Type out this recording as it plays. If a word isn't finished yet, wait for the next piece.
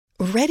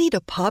Ready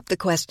to pop the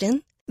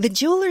question? The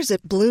jewelers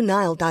at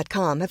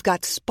BlueNile.com have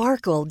got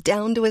sparkle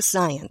down to a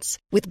science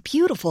with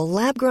beautiful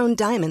lab-grown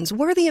diamonds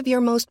worthy of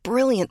your most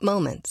brilliant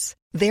moments.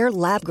 Their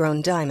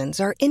lab-grown diamonds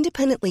are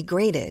independently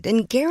graded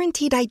and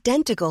guaranteed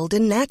identical to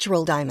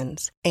natural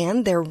diamonds,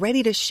 and they're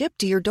ready to ship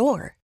to your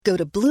door. Go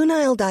to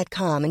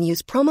BlueNile.com and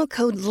use promo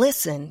code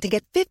LISTEN to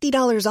get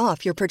 $50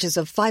 off your purchase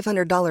of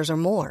 $500 or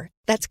more.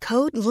 That's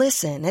code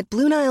LISTEN at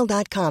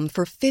BlueNile.com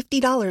for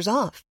 $50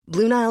 off.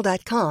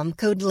 BlueNile.com,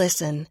 code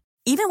LISTEN.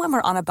 Even when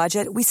we're on a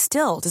budget, we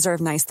still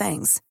deserve nice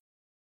things.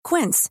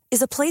 Quince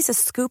is a place to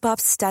scoop up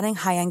stunning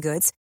high-end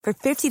goods for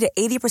 50 to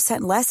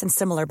 80% less than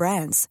similar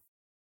brands.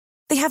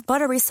 They have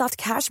buttery soft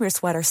cashmere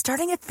sweaters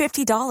starting at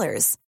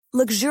 $50,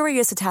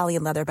 luxurious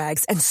Italian leather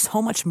bags, and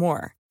so much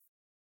more.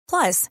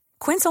 Plus,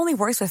 Quince only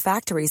works with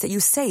factories that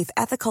use safe,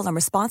 ethical, and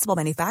responsible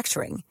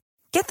manufacturing.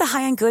 Get the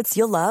high-end goods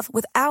you'll love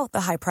without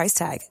the high price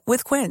tag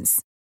with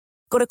Quince.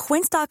 Go to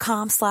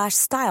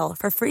quince.com/style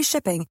for free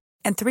shipping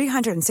and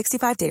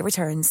 365-day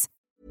returns.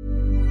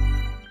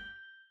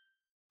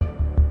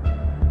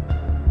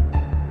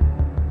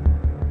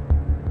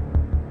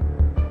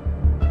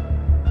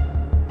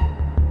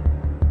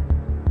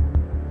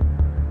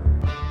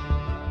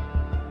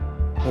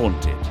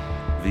 Haunted,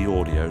 the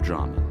audio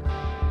drama.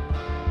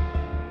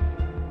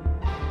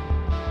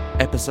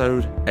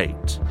 Episode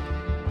 8.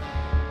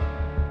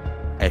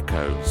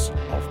 Echoes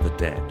of the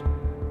Dead.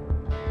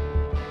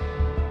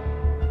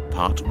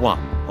 Part 1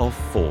 of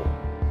 4.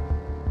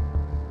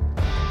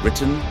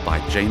 Written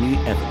by Jamie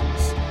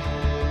Evans.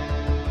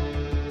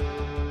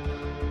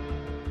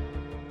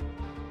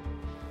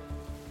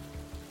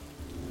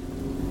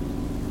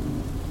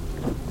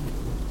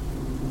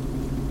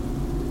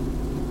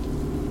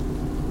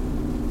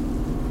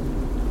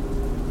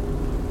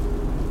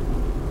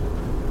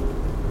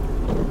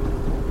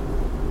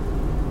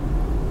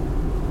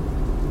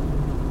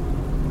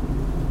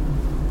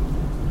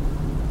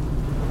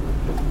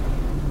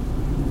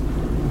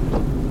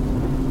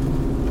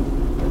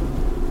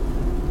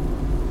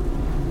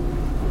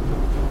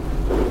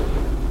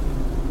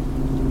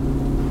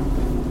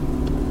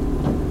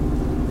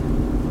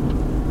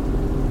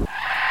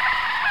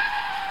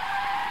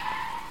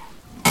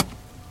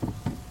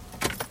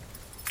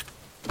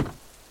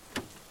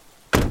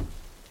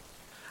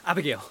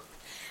 Abigail.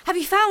 Have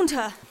you found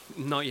her?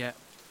 Not yet.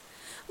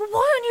 Well,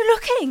 why aren't you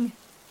looking?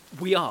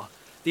 We are.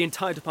 The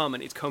entire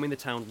department is combing the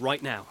town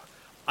right now.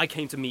 I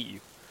came to meet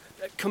you.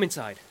 Come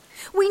inside.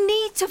 We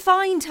need to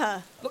find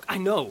her. Look, I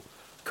know.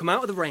 Come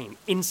out of the rain.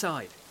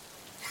 Inside.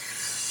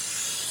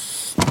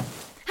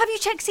 Have you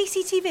checked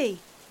CCTV?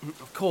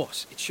 Of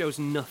course. It shows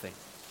nothing.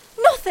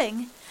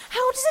 Nothing?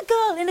 How does a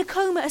girl in a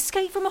coma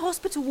escape from a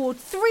hospital ward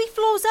 3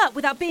 floors up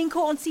without being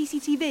caught on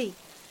CCTV?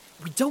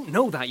 We don't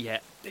know that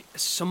yet.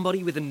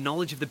 Somebody with a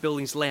knowledge of the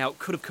building's layout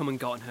could have come and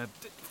gotten her.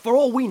 For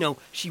all we know,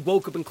 she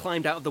woke up and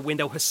climbed out of the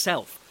window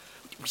herself.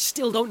 We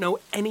still don't know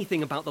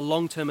anything about the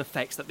long-term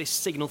effects that this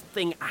signal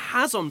thing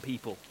has on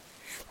people.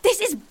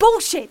 This is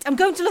bullshit! I'm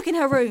going to look in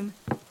her room.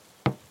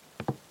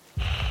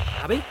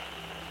 Abby?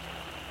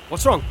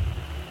 What's wrong?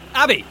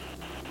 Abby!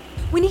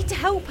 We need to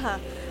help her.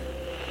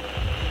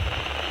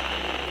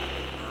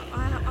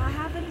 I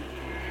haven't...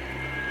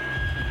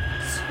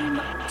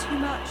 Too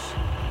much.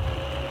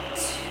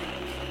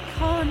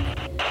 Can't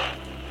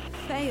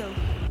fail.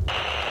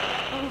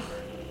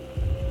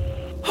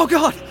 Oh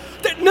God!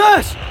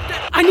 Nurse!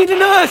 I need a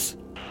nurse!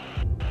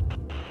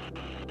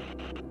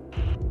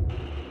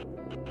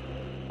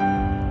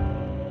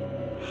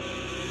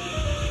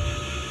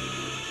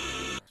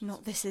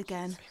 Not this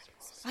again.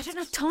 I don't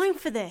have time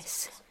for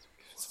this.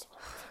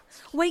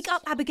 Wake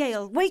up,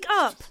 Abigail! Wake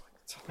up!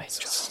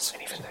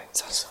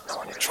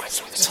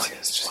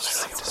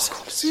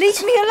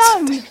 Leave me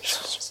alone!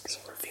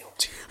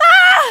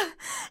 Ah!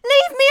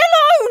 Leave me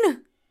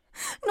alone!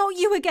 Not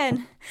you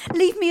again.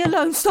 Leave me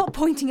alone. Stop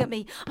pointing at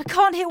me. I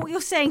can't hear what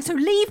you're saying, so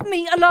leave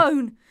me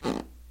alone.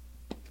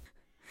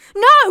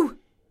 No!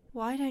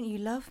 Why don't you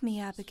love me,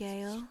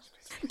 Abigail?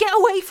 Get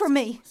away from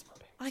me.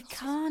 I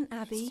can't,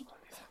 Abby.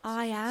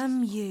 I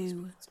am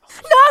you.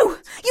 No!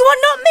 You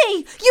are not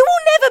me! You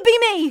will never be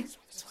me!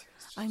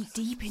 I'm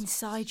deep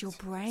inside your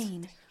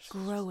brain,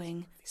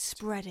 growing,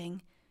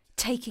 spreading,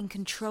 taking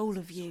control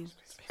of you.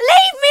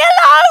 Leave me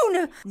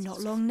alone!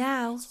 Not long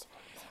now.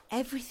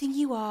 Everything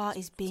you are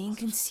is being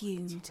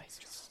consumed.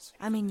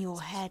 I'm in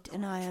your head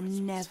and I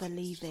am never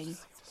leaving.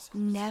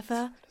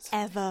 Never,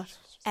 ever,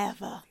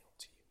 ever.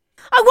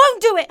 I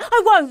won't do it!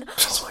 I won't!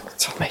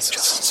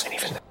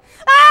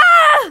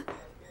 Ah!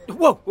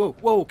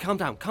 Whoa, calm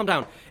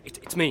down.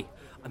 It's me.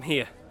 I'm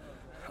here.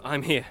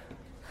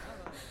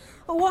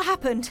 What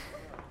happened?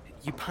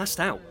 You passed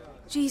out.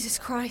 Jesus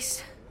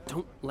Christ.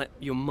 Don't let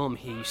your mum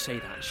hear you say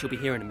that. She'll be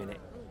here in a minute.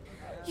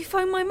 You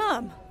phoned my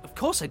mum? Of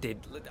course I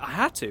did. I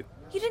had to.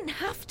 You didn't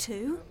have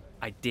to.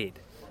 I did.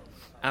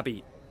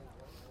 Abby,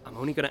 I'm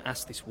only going to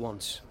ask this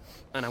once.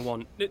 And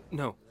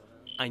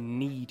I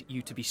need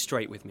you to be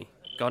straight with me.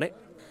 Got it?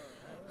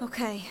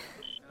 Okay.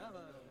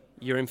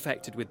 You're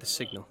infected with the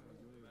signal,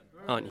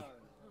 aren't you?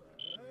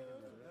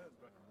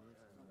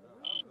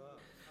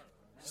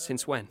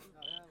 Since when?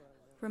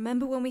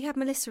 Remember when we had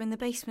Melissa in the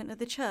basement of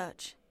the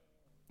church?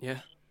 Yeah?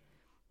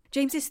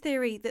 James's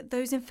theory that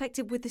those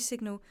infected with the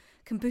signal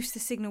can boost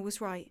the signal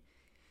was right.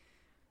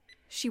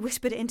 She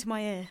whispered it into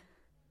my ear.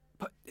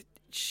 But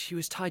she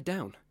was tied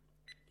down.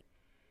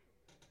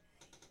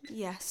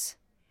 Yes.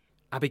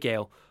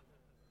 Abigail,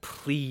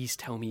 please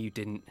tell me you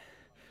didn't.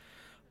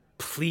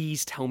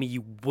 Please tell me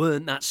you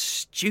weren't that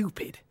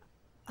stupid.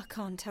 I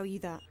can't tell you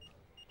that.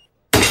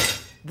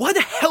 Why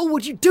the hell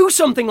would you do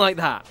something like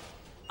that?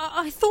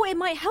 I thought it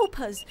might help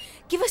us.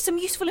 Give us some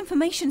useful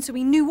information so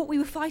we knew what we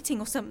were fighting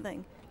or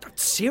something.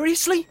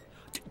 Seriously?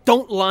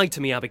 Don't lie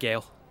to me,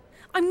 Abigail.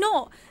 I'm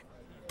not.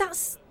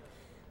 That's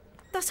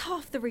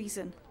half the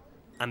reason.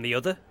 And the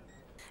other?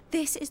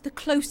 This is the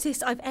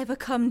closest I've ever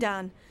come,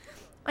 Dan.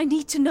 I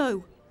need to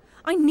know.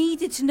 I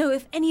needed to know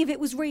if any of it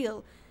was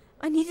real.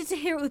 I needed to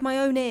hear it with my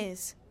own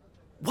ears.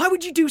 Why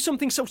would you do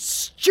something so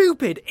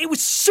stupid? It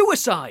was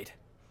suicide.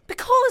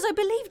 Because I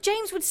believed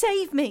James would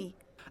save me.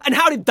 And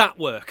how did that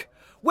work?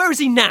 Where is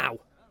he now?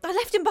 I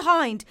left him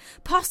behind,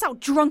 passed out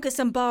drunk at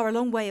some bar a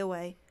long way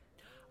away.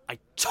 I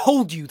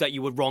told you that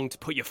you were wrong to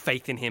put your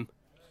faith in him.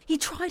 He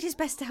tried his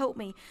best to help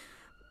me.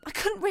 I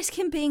couldn't risk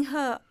him being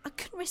hurt. I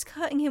couldn't risk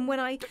hurting him when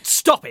I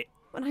Stop it!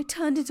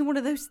 turned into one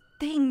of those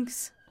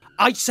things.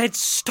 I said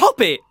stop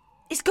it!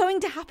 It's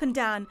going to happen,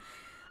 Dan.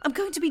 I'm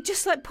going to be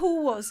just like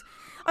Paul was.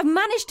 I've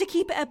managed to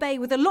keep it at bay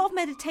with a lot of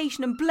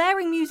meditation and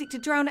blaring music to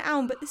drown it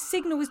out, but the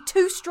signal was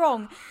too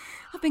strong.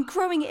 I've been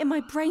growing it in my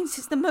brain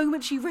since the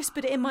moment she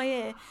whispered it in my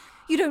ear.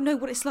 You don't know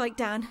what it's like,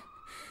 Dan.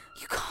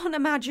 You can't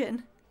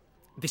imagine.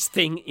 This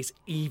thing is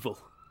evil.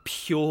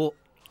 Pure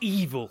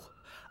evil.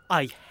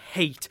 I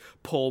hate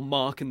Paul,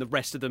 Mark and the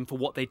rest of them for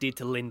what they did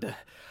to Linda.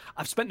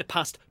 I've spent the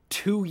past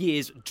 2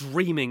 years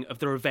dreaming of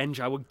the revenge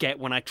I would get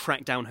when I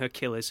tracked down her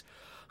killers.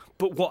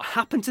 But what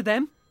happened to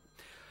them?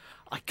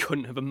 I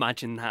couldn't have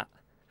imagined that.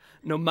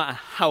 No matter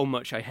how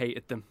much I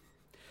hated them.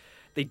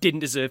 They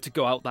didn't deserve to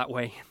go out that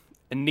way.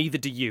 And neither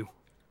do you.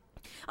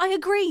 I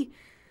agree.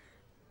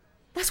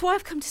 That's why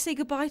I've come to say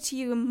goodbye to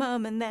you and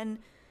Mum, and then...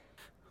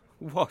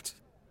 What?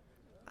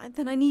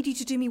 Then I need you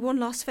to do me one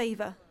last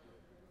favour.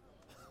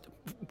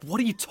 What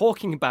are you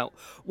talking about?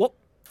 What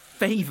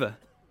favour?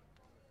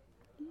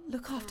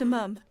 Look after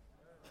Mum.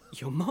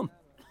 Your mum?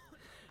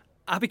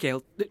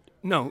 Abigail,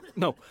 no,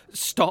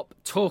 stop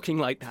talking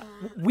like that.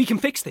 We can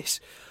fix this.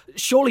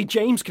 Surely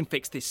James can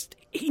fix this.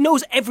 He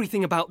knows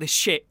everything about this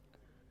shit.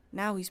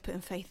 Now he's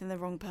putting faith in the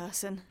wrong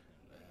person.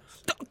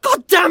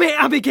 God damn it,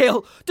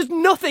 Abigail! Does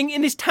nothing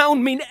in this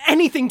town mean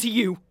anything to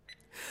you?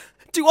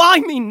 Do I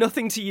mean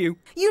nothing to you?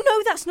 You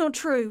know that's not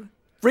true.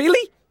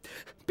 Really?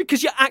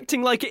 Because you're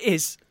acting like it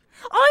is.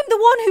 I'm the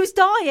one who's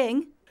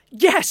dying.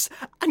 Yes,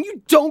 and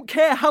you don't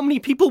care how many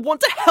people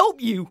want to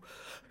help you,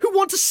 who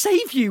want to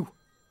save you.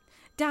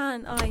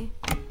 Dan,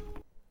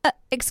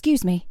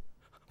 Excuse me.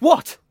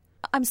 What?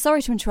 I'm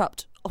sorry to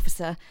interrupt,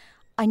 officer.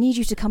 I need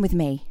you to come with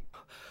me.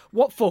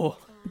 What for?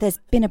 There's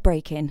been a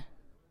break-in.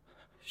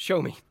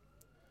 Show me.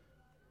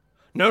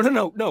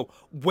 No.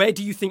 Where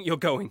do you think you're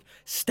going?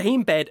 Stay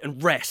in bed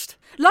and rest.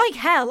 Like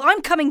hell,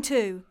 I'm coming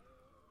too.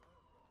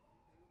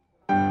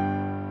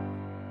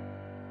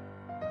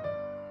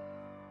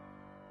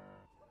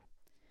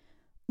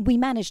 We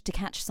managed to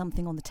catch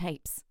something on the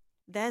tapes.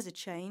 There's a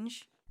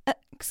change.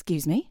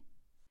 Excuse me?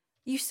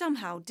 You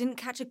somehow didn't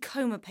catch a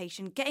coma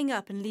patient getting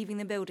up and leaving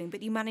the building,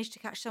 but you managed to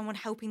catch someone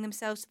helping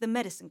themselves to the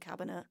medicine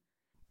cabinet.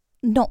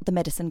 Not the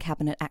medicine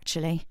cabinet,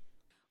 actually.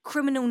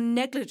 Criminal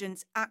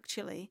negligence,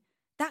 actually.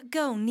 That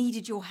girl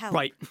needed your help.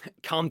 Right,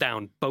 calm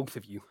down, both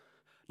of you.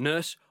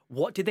 Nurse,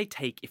 what did they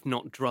take if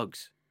not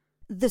drugs?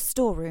 The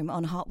storeroom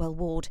on Hartwell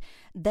Ward.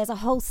 There's a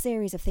whole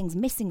series of things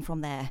missing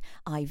from there.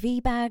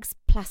 IV bags,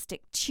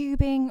 plastic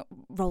tubing,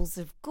 rolls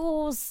of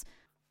gauze.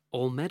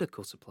 All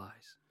medical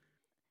supplies.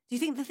 Do you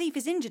think the thief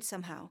is injured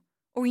somehow?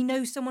 Or he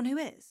knows someone who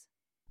is?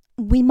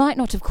 We might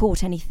not have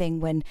caught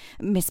anything when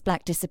Miss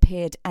Black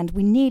disappeared, and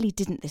we nearly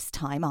didn't this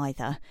time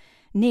either.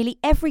 Nearly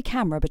every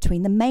camera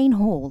between the main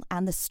hall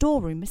and the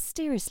storeroom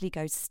mysteriously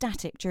goes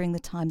static during the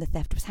time the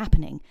theft was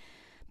happening.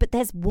 But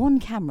there's one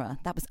camera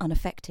that was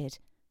unaffected.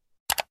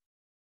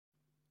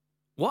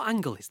 What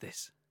angle is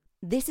this?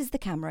 This is the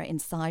camera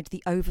inside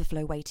the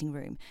overflow waiting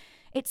room.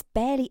 It's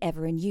barely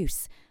ever in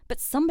use, but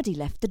somebody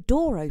left the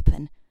door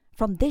open.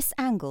 From this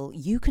angle,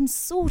 you can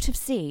sort of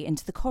see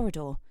into the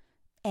corridor.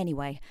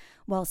 Anyway,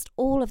 whilst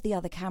all of the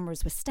other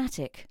cameras were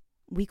static,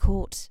 we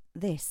caught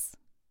this.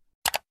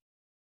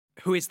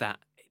 Who is that?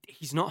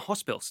 He's not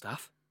hospital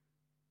staff.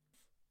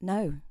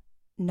 No,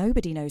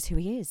 nobody knows who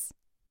he is.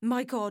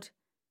 My God.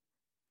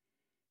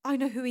 I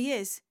know who he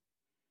is.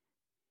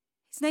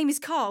 His name is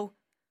Carl.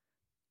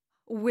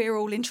 We're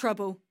all in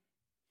trouble.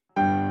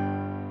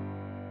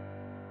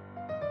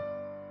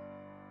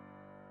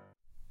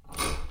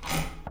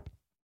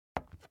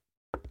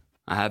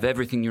 I have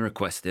everything you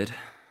requested.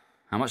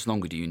 How much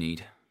longer do you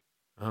need?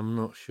 I'm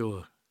not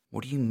sure.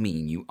 What do you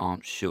mean you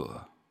aren't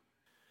sure?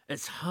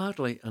 It's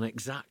hardly an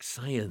exact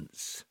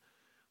science.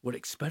 We're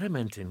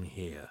experimenting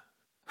here.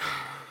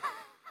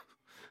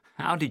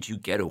 How did you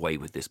get away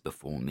with this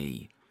before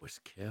me? Was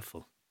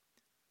careful.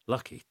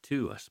 Lucky,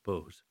 too, I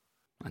suppose.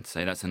 I'd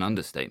say that's an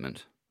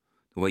understatement.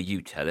 The way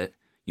you tell it,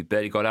 you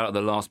barely got out of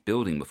the last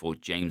building before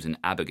James and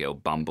Abigail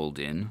bumbled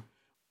in.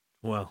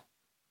 Well,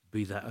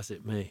 be that as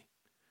it may.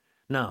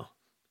 Now,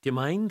 do you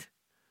mind?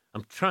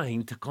 I'm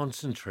trying to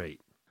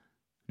concentrate.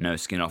 No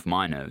skin off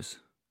my nose.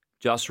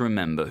 Just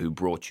remember who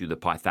brought you the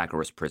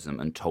Pythagoras prism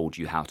and told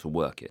you how to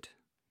work it.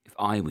 If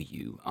I were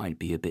you, I'd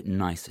be a bit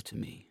nicer to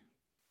me.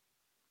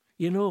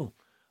 You know,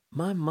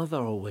 my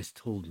mother always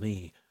told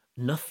me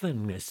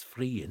nothing is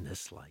free in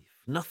this life.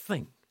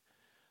 Nothing.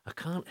 I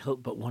can't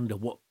help but wonder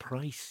what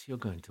price you're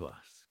going to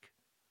ask.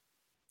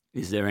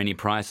 Is there any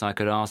price I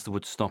could ask that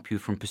would stop you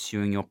from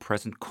pursuing your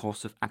present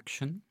course of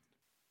action?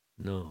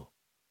 No.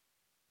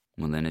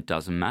 Well, then it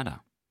doesn't matter.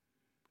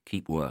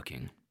 Keep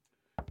working.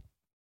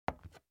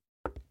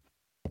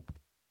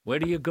 Where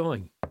are you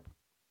going?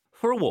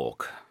 For a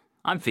walk.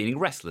 I'm feeling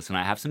restless and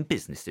I have some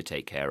business to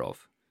take care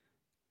of.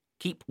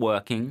 Keep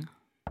working.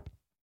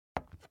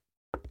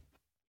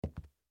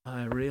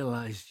 I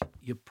realise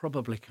you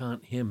probably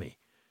can't hear me.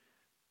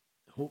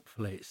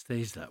 Hopefully it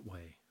stays that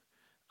way.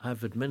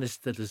 I've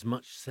administered as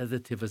much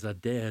sedative as I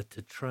dare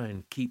to try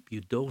and keep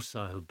you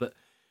docile, but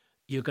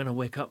you're going to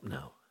wake up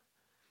now.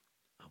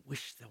 I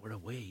wish there were a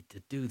way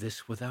to do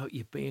this without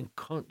you being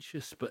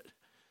conscious, but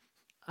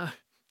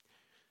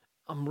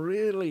I'm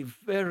really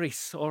very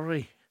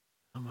sorry.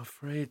 I'm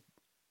afraid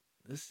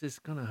this is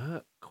going to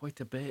hurt quite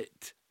a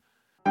bit.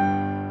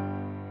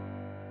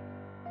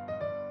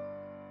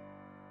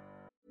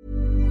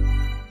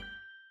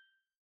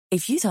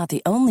 If you thought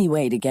the only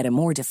way to get a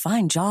more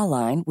defined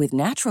jawline with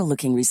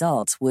natural-looking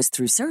results was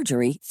through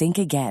surgery, think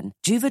again.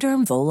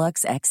 Juvederm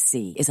Volux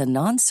XC is a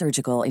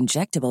non-surgical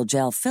injectable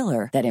gel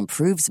filler that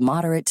improves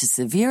moderate to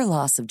severe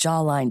loss of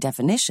jawline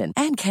definition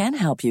and can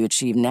help you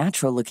achieve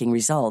natural-looking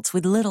results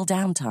with little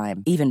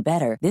downtime. Even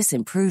better, this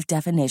improved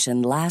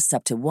definition lasts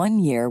up to 1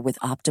 year with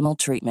optimal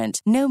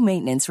treatment. No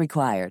maintenance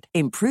required.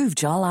 Improve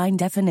jawline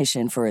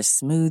definition for a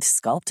smooth,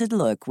 sculpted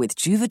look with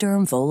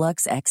Juvederm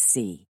Volux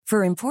XC.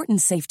 For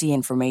important safety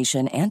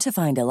information and to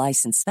find a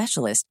licensed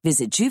specialist,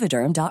 visit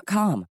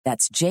Juvederm.com.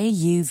 That's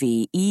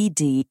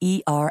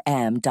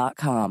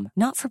JUVEDERM.com.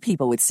 Not for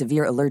people with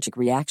severe allergic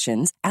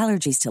reactions,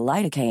 allergies to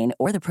lidocaine,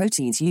 or the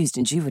proteins used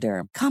in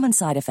Juvederm. Common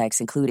side effects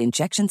include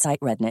injection site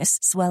redness,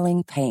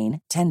 swelling,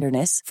 pain,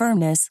 tenderness,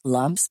 firmness,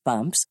 lumps,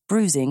 bumps,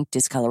 bruising,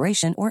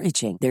 discoloration, or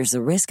itching. There's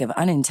a risk of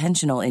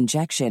unintentional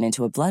injection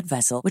into a blood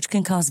vessel, which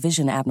can cause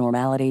vision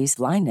abnormalities,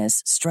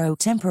 blindness, stroke,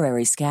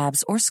 temporary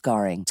scabs, or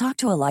scarring. Talk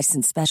to a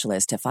licensed specialist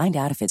to find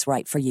out if it's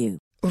right for you.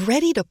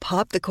 Ready to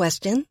pop the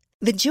question?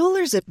 The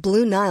jewelers at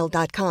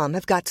BlueNile.com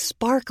have got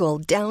sparkle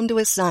down to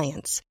a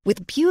science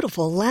with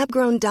beautiful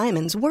lab-grown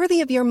diamonds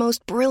worthy of your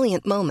most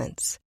brilliant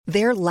moments.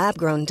 Their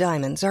lab-grown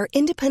diamonds are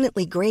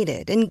independently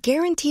graded and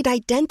guaranteed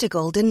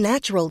identical to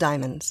natural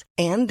diamonds,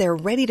 and they're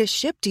ready to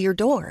ship to your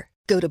door.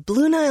 Go to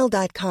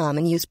BlueNile.com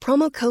and use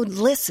promo code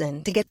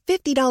LISTEN to get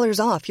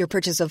 $50 off your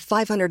purchase of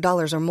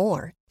 $500 or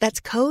more. That's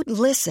code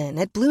LISTEN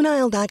at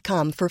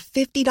BlueNile.com for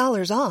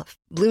 $50 off.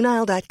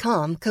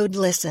 BlueNile.com, code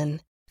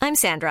LISTEN. I'm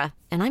Sandra,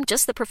 and I'm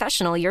just the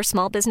professional your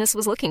small business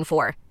was looking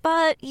for.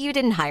 But you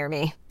didn't hire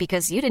me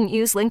because you didn't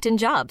use LinkedIn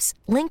Jobs.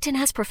 LinkedIn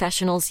has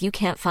professionals you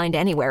can't find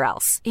anywhere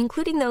else,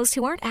 including those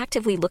who aren't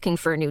actively looking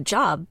for a new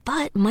job,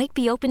 but might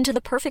be open to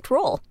the perfect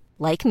role,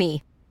 like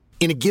me.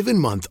 In a given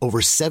month, over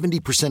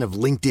 70% of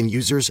LinkedIn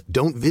users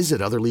don't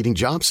visit other leading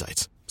job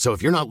sites. So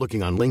if you're not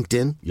looking on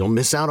LinkedIn, you'll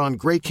miss out on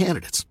great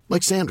candidates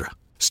like Sandra.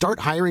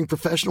 Start hiring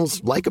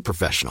professionals like a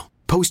professional.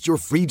 Post your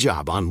free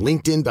job on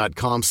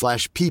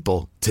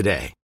linkedin.com/people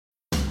today.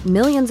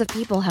 Millions of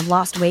people have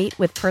lost weight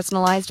with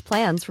personalized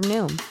plans from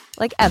Noom.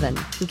 Like Evan,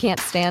 who can't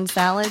stand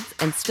salads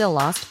and still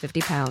lost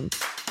 50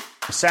 pounds.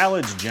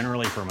 Salads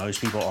generally for most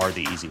people are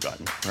the easy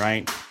button,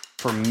 right?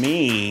 For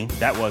me,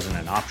 that wasn't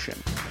an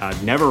option. I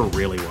never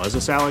really was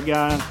a salad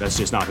guy. That's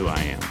just not who I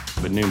am.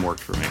 But Noom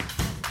worked for me.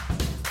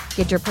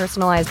 Get your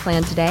personalized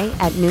plan today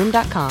at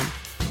Noom.com.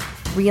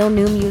 Real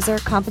Noom user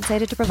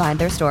compensated to provide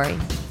their story.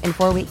 In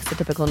 4 weeks, the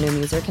typical Noom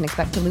user can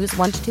expect to lose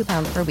 1 to 2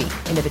 pounds per week.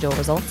 Individual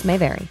results may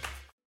vary.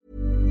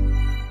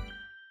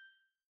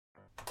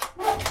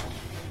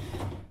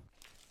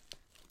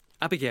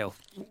 Abigail,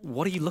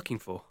 what are you looking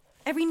for?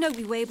 Every note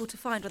we were able to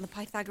find on the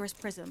Pythagoras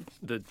prism.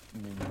 The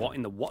what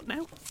in the what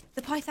now?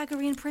 The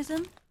Pythagorean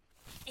prism?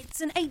 It's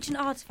an ancient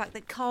artifact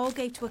that Carl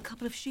gave to a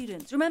couple of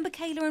students. Remember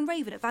Kayla and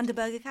Raven at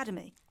Vanderburg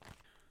Academy?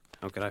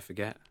 How could I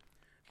forget?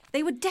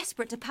 They were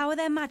desperate to power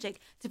their magic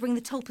to bring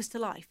the Tulpas to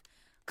life.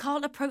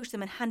 Carl approached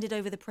them and handed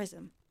over the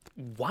prism.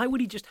 Why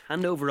would he just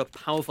hand over a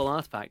powerful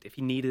artifact if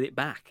he needed it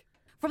back?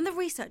 From the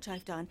research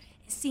I've done,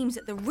 it seems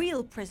that the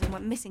real prism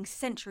went missing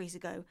centuries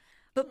ago,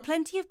 but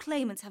plenty of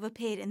claimants have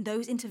appeared in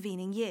those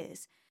intervening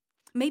years.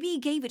 Maybe he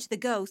gave it to the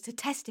girls to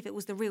test if it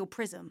was the real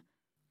prism.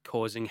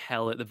 Causing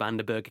hell at the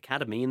Vanderburg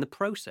Academy in the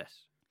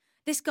process.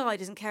 This guy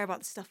doesn't care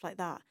about stuff like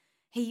that.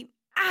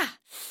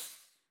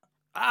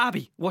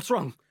 Abby, what's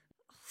wrong?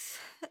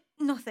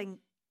 Nothing,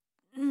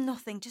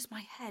 just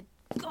my head.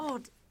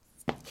 God,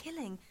 it's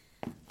killing.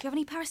 Do you have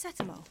any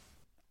paracetamol?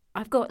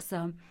 I've got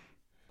some.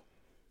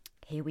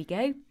 Here we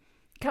go.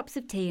 Cups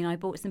of tea, and I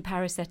bought some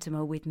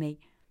paracetamol with me.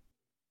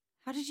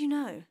 How did you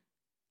know?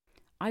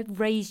 I've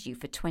raised you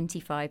for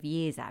 25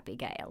 years,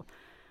 Abigail.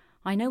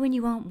 I know when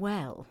you aren't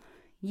well.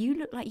 You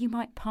look like you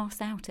might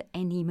pass out at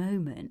any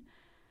moment.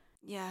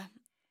 Yeah,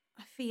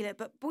 I feel it,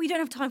 but we don't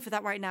have time for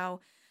that right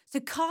now. So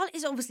Carl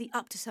is obviously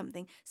up to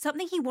something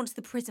he wants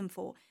the prism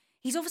for.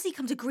 He's obviously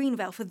come to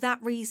Greenvale for that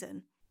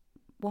reason.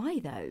 Why,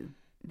 though?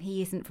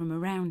 He isn't from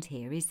around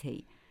here, is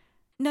he?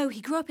 No,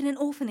 he grew up in an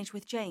orphanage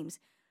with James.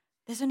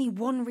 There's only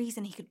one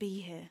reason he could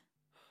be here.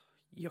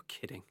 You're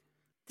kidding.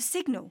 The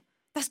signal.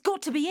 That's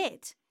got to be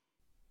it.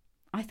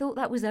 I thought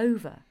that was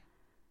over.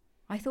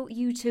 I thought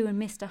you two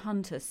and Mr.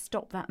 Hunter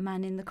stopped that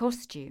man in the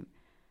costume.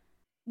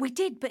 We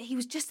did, but he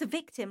was just a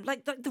victim,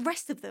 like the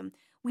rest of them.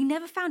 We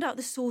never found out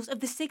the source of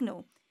the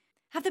signal.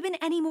 Have there been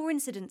any more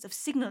incidents of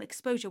signal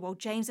exposure while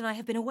James and I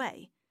have been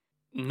away?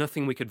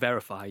 Nothing we could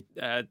verify.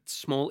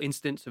 Small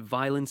incidents of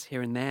violence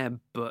here and there,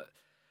 but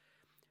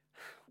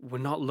we're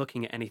not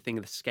looking at anything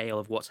of the scale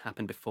of what's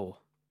happened before.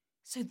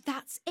 So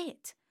that's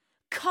it.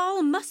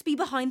 Carl must be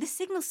behind the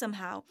signal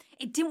somehow.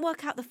 It didn't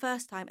work out the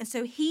first time, and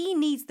so he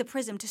needs the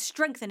prism to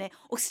strengthen it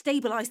or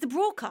stabilise the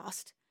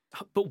broadcast.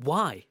 But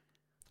why?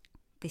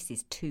 This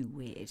is too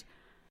weird.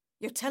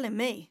 You're telling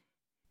me.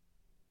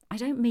 I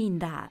don't mean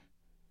that.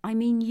 I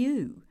mean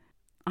you.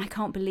 I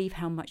can't believe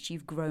how much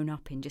you've grown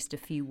up in just a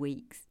few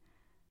weeks.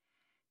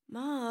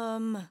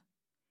 Mum.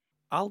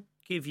 I'll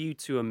give you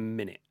 2 a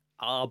minute.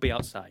 I'll be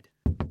outside.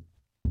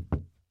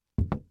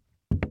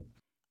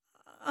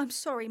 I'm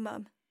sorry,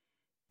 Mum.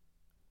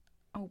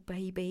 Oh,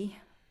 baby.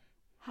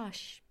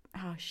 Hush,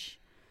 hush.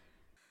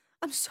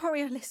 I'm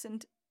sorry I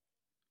listened.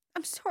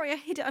 I'm sorry I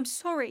hid it. I'm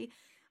sorry.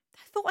 I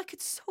thought I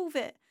could solve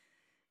it.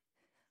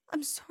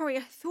 I'm sorry.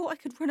 I thought I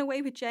could run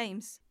away with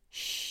James.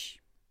 Shh.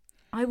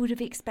 I would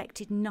have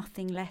expected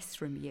nothing less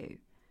from you.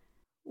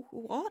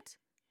 What?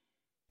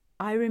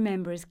 I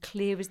remember as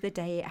clear as the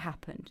day it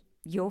happened,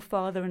 your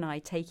father and I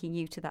taking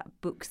you to that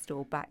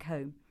bookstore back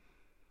home.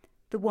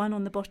 The one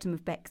on the bottom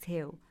of Beck's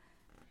Hill.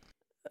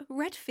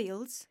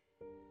 Redfields?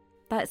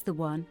 That's the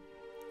one.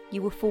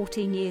 You were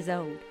 14 years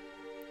old.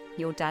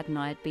 Your dad and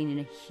I had been in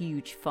a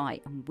huge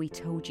fight and we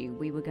told you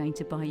we were going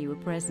to buy you a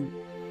present.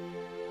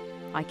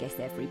 I guess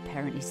every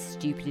parent is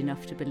stupid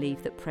enough to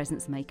believe that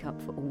presents make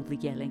up for all the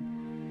yelling.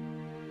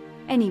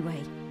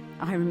 Anyway,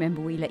 I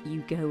remember we let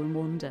you go and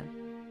wander.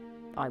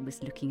 I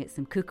was looking at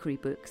some cookery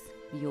books.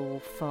 Your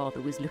father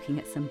was looking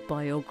at some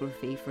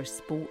biography for a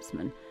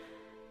sportsman.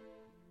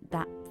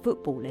 That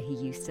footballer he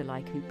used to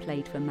like who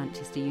played for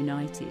Manchester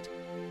United.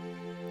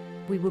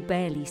 We were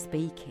barely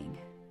speaking.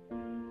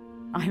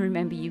 I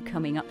remember you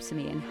coming up to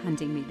me and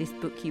handing me this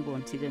book you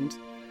wanted, and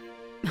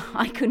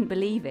I couldn't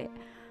believe it.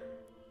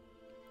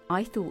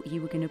 I thought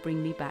you were going to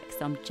bring me back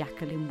some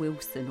Jacqueline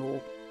Wilson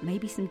or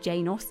maybe some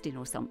Jane Austen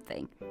or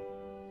something.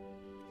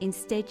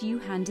 Instead, you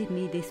handed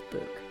me this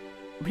book,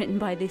 written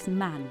by this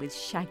man with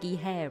shaggy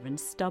hair and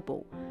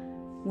stubble,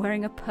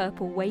 wearing a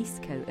purple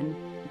waistcoat and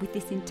with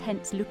this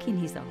intense look in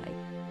his eye.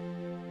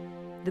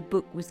 The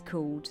book was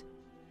called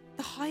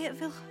The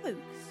Hyattville Hoax.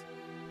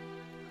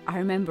 I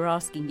remember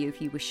asking you if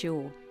you were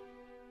sure,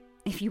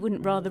 if you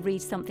wouldn't rather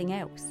read something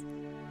else.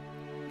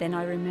 Then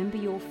I remember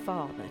your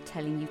father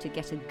telling you to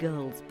get a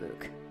girl's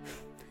book.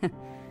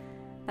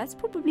 That's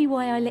probably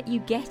why I let you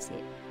get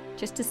it,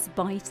 just to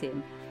spite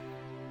him.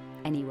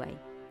 Anyway,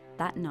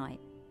 that night,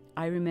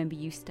 I remember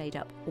you stayed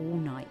up all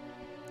night,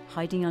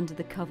 hiding under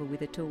the cover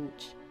with a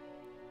torch.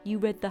 You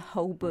read the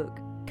whole book,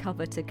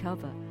 cover to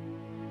cover.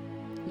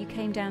 You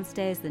came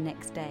downstairs the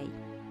next day,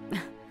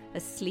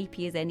 as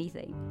sleepy as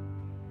anything.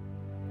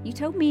 You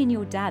told me and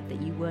your dad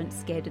that you weren't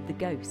scared of the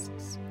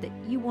ghosts, that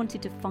you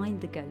wanted to find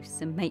the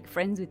ghosts and make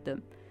friends with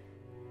them.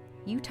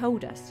 You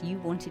told us you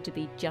wanted to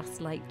be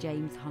just like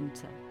James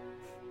Hunter.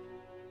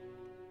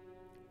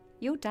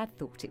 Your dad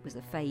thought it was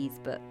a phase,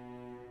 but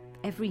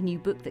every new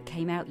book that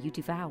came out you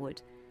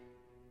devoured.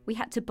 We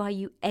had to buy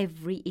you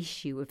every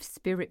issue of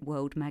Spirit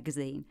World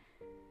magazine.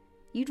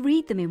 You'd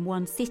read them in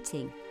one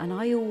sitting, and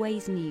I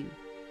always knew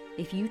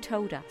if you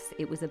told us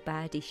it was a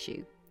bad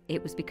issue,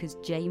 it was because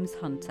James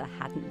Hunter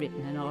hadn't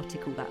written an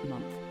article that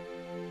month.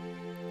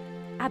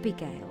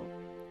 Abigail,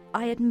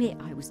 I admit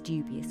I was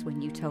dubious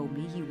when you told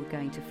me you were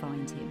going to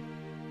find him,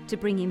 to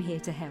bring him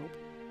here to help.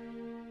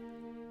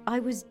 I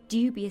was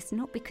dubious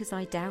not because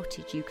I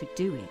doubted you could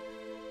do it.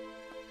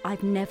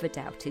 I've never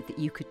doubted that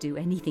you could do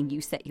anything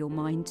you set your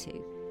mind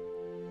to.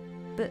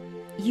 But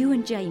you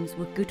and James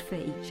were good for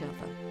each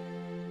other.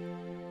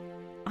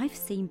 I've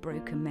seen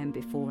broken men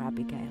before,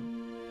 Abigail.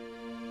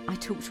 I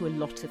talk to a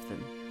lot of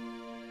them,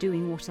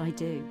 doing what I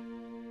do.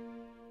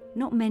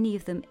 Not many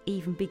of them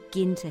even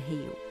begin to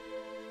heal.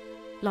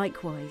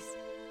 Likewise,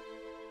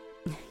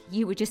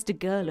 you were just a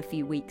girl a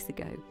few weeks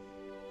ago.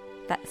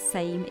 That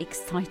same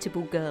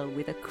excitable girl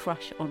with a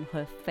crush on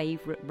her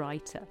favourite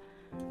writer.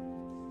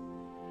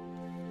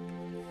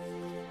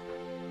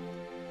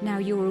 Now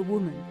you're a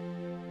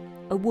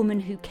woman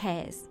who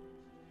cares,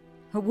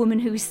 a woman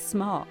who's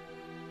smart.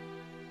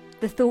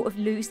 The thought of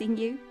losing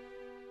you?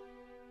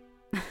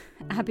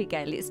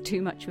 Abigail, it's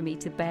too much for me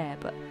to bear,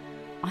 but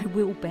I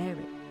will bear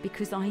it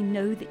because I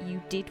know that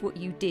you did what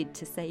you did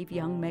to save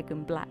young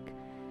Megan Black.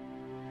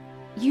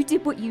 You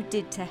did what you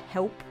did to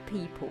help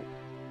people.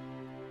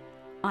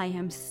 I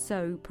am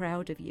so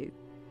proud of you.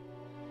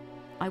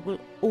 I will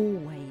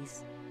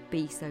always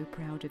be so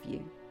proud of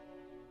you.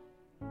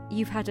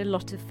 You've had a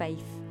lot of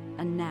faith,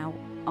 and now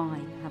I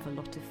have a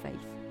lot of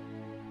faith.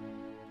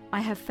 I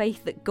have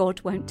faith that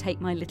God won't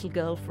take my little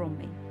girl from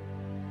me.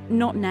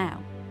 Not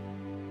now.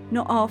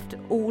 Not after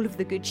all of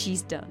the good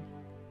she's done.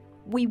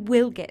 We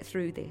will get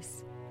through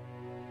this.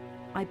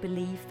 I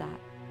believe that.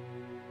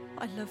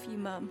 I love you,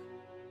 Mum.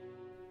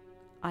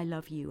 I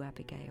love you,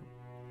 Abigail.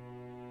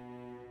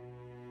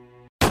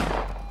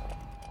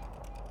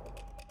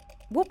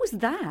 What was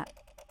that?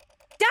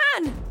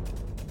 Dan!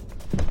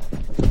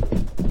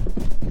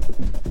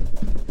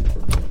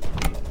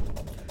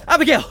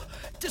 Abigail!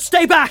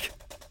 Stay back!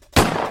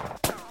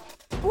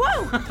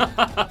 Whoa!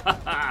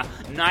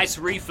 Nice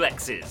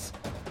reflexes.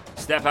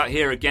 Step out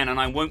here again and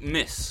I won't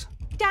miss.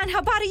 Dan,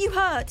 how bad are you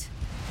hurt?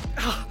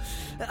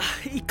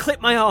 He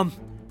clipped my arm.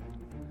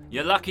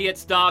 You're lucky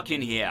it's dark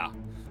in here.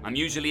 I'm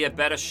usually a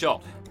better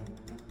shot.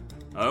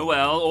 Oh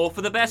well, all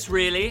for the best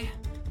really.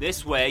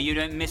 This way you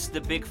don't miss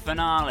the big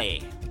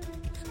finale.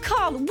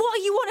 Carl, what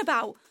are you on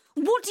about?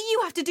 What do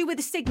you have to do with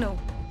the signal?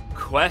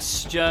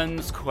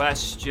 Questions.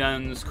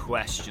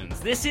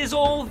 This is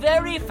all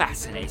very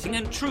fascinating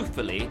and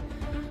truthfully,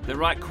 the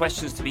right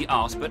questions to be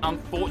asked, but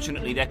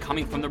unfortunately they're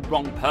coming from the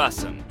wrong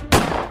person.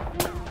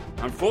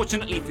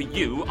 Unfortunately for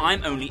you,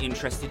 I'm only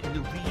interested in the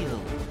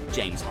real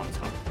James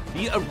Hunter.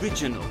 The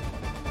original,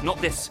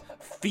 not this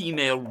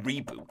female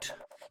reboot.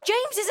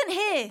 James isn't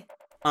here.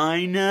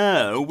 I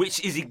know, which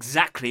is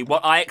exactly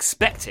what I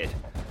expected.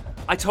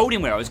 I told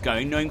him where I was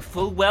going, knowing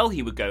full well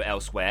he would go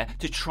elsewhere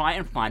to try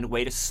and find a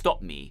way to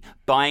stop me,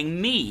 buying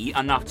me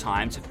enough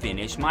time to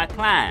finish my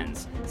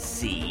plans.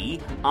 See,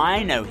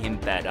 I know him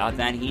better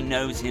than he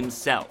knows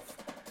himself.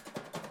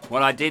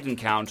 What I didn't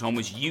count on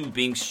was you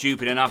being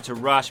stupid enough to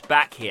rush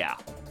back here.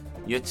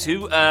 You're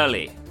too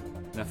early.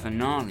 The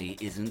finale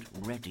isn't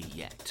ready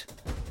yet.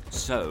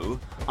 So,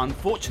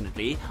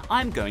 unfortunately,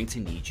 I'm going to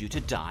need you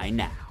to die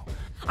now.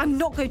 I'm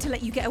not going to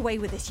let you get away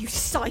with this, you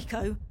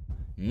psycho.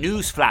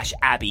 Newsflash,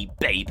 Abby,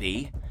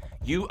 baby.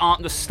 You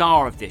aren't the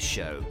star of this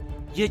show.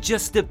 You're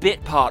just a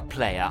bit part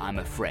player, I'm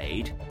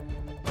afraid.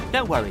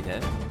 Don't worry,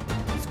 though.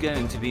 It's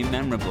going to be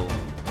memorable.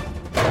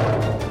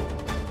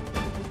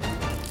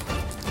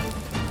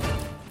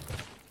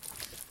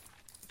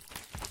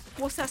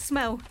 What's that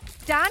smell?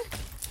 Dan?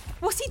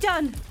 What's he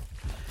done?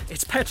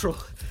 It's petrol.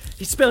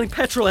 He's spilling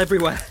petrol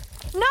everywhere.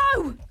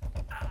 No!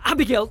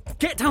 Abigail,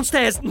 get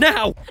downstairs,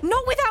 now!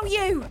 Not without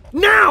you!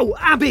 Now,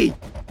 Abby!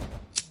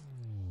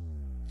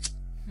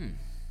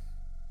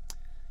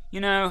 You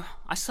know,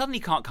 I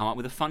suddenly can't come up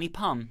with a funny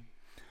pun.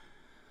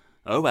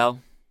 Oh well.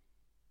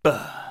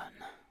 Burn.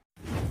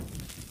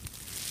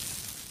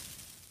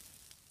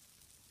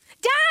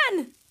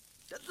 Dan!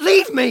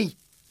 Leave me!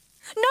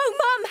 No,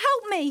 Mum,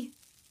 help me!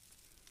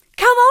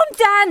 Come on,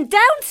 Dan,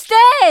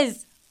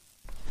 downstairs!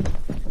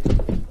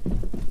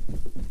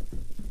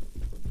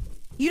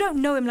 You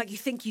don't know him like you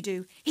think you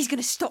do. He's going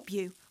to stop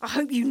you. I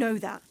hope you know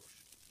that.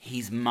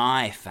 He's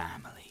my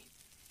family.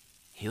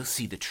 He'll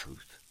see the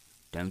truth.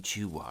 Don't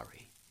you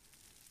worry.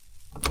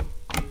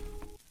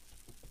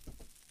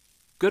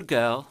 Good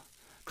girl.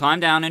 Climb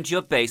down into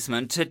your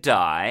basement to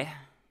die.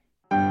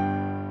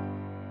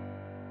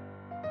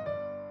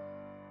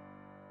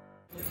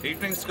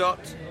 Evening,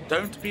 Scott.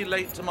 Don't be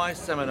late to my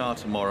seminar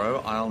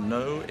tomorrow. I'll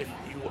know if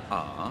you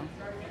are.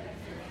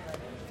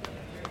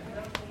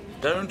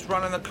 Don't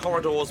run in the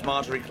corridors,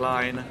 Marjorie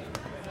Klein.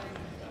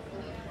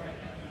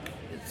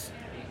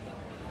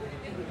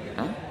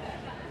 Huh?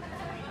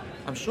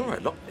 I'm sure I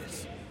locked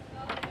this.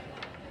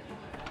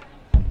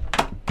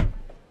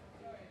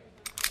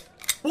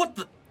 What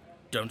the?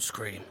 Don't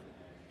scream.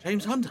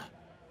 James Hunter.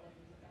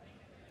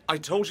 I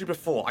told you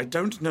before, I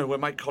don't know where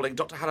my colleague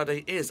Dr.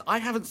 Halliday is. I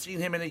haven't seen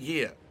him in a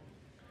year.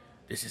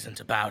 This isn't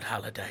about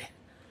Halliday.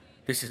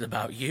 This is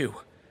about you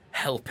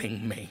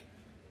helping me.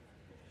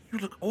 You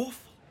look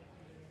awful.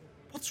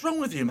 What's wrong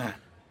with you, man?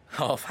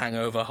 Half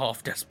hangover,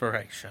 half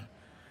desperation.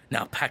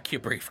 Now pack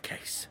your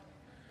briefcase.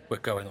 We're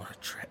going on a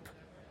trip.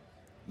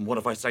 What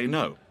if I say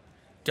no?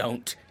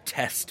 Don't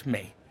test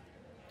me.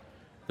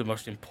 The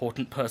most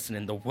important person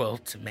in the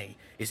world to me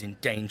is in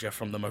danger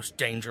from the most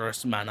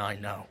dangerous man I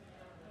know.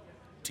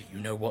 Do you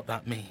know what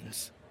that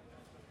means?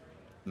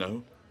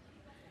 No.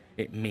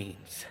 It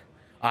means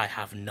I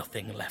have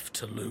nothing left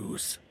to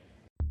lose.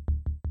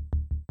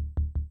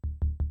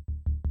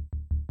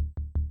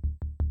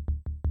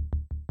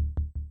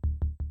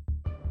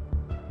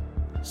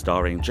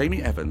 Starring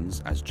Jamie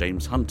Evans as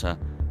James Hunter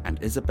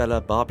and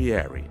Isabella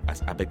Barbieri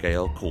as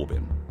Abigail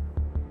Corbin.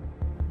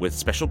 With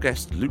special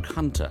guest Luke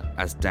Hunter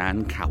as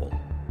Dan Cowell.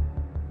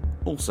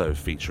 Also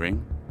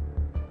featuring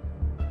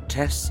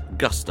Tess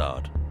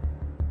Gustard,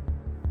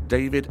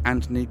 David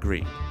Anthony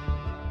Green,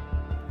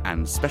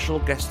 and special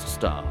guest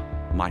star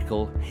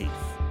Michael Heath.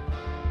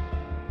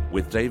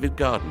 With David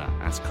Gardner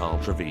as Carl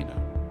Trevino.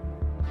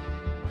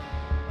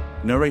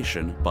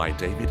 Narration by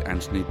David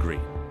Anthony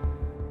Green.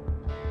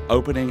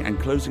 Opening and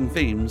closing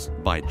themes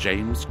by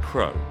James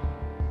Crow.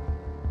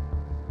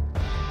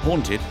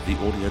 Haunted, the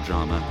audio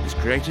drama, is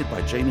created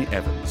by Jamie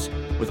Evans,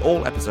 with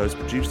all episodes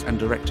produced and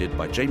directed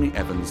by Jamie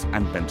Evans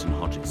and Benton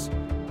Hodges.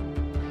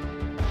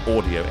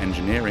 Audio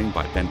engineering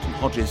by Benton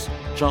Hodges,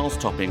 Charles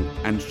Topping,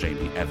 and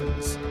Jamie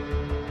Evans.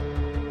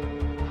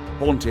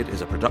 Haunted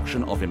is a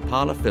production of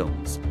Impala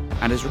Films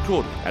and is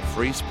recorded at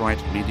Free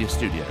Sprite Media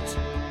Studios,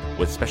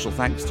 with special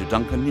thanks to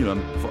Duncan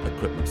Newham for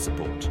equipment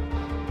support.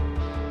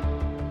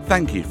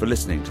 Thank you for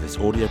listening to this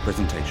audio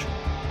presentation.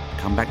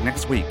 Come back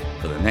next week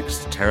for the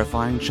next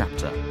terrifying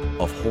chapter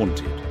of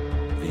Haunted,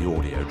 the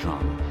audio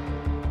drama.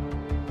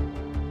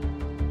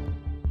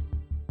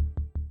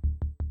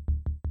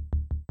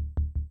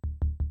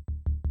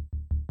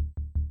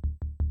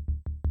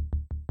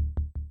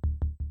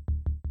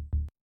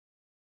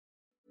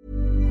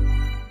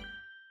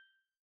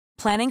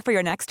 Planning for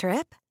your next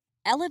trip?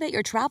 Elevate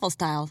your travel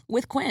style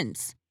with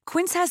Quince.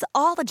 Quince has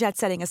all the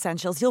jet-setting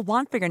essentials you'll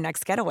want for your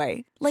next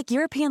getaway, like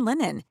European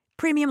linen,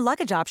 premium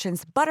luggage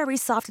options, buttery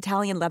soft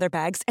Italian leather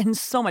bags, and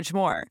so much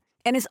more.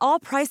 And is all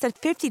priced at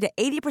 50 to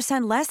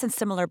 80% less than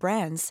similar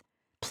brands.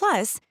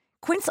 Plus,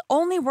 Quince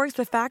only works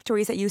with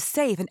factories that use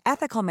safe and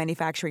ethical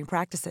manufacturing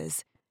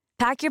practices.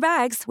 Pack your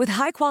bags with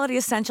high-quality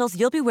essentials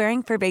you'll be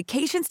wearing for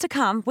vacations to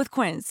come with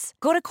Quince.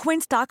 Go to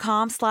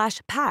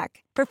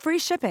quince.com/pack for free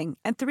shipping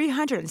and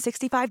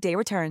 365-day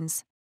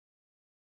returns.